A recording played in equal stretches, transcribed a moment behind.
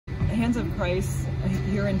Hands of Christ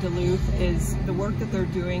here in Duluth is, the work that they're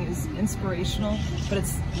doing is inspirational, but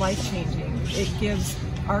it's life-changing. It gives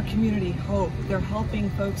our community hope. They're helping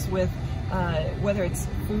folks with whether it's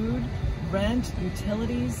food, rent,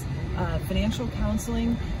 utilities, financial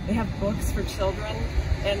counseling. They have books for children,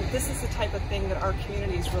 and this is the type of thing that our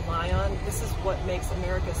communities rely on. This is what makes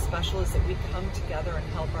America special, is that we come together and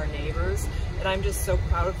help our neighbors. And I'm just so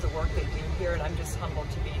proud of the work they do here, and I'm just humbled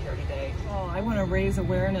to be here today. I want to raise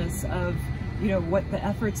awareness of what the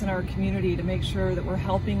efforts in our community to make sure that we're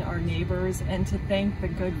helping our neighbors, and to thank the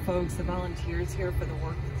good folks, the volunteers here, for the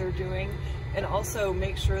work that they're doing, and also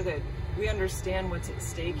make sure that we understand what's at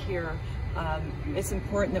stake here. It's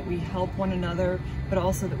important that we help one another, but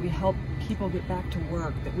also that we help people get back to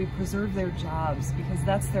work, that we preserve their jobs, because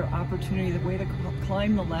that's their opportunity, the way to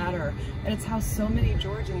climb the ladder. And it's how so many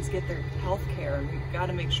Georgians get their health care, and we've got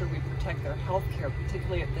to make sure we protect their health care,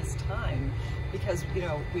 particularly at this time, because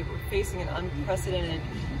we were facing an unprecedented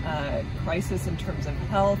crisis in terms of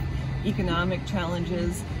health, economic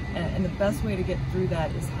challenges, and the best way to get through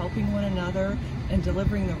that is helping one another and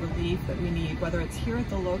delivering the relief that we need, whether it's here at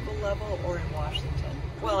the local level or in Washington.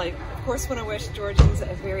 Well, I of course want to wish Georgians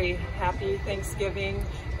a very happy Thanksgiving,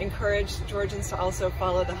 encourage Georgians to also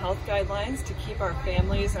follow the health guidelines to keep our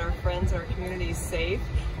families and our friends and our communities safe,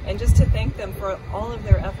 and just to thank them for all of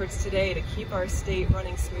their efforts today to keep our state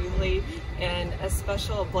running smoothly, and a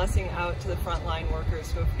special blessing out to the frontline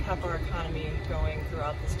workers who have kept our economy going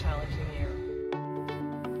throughout this challenging year.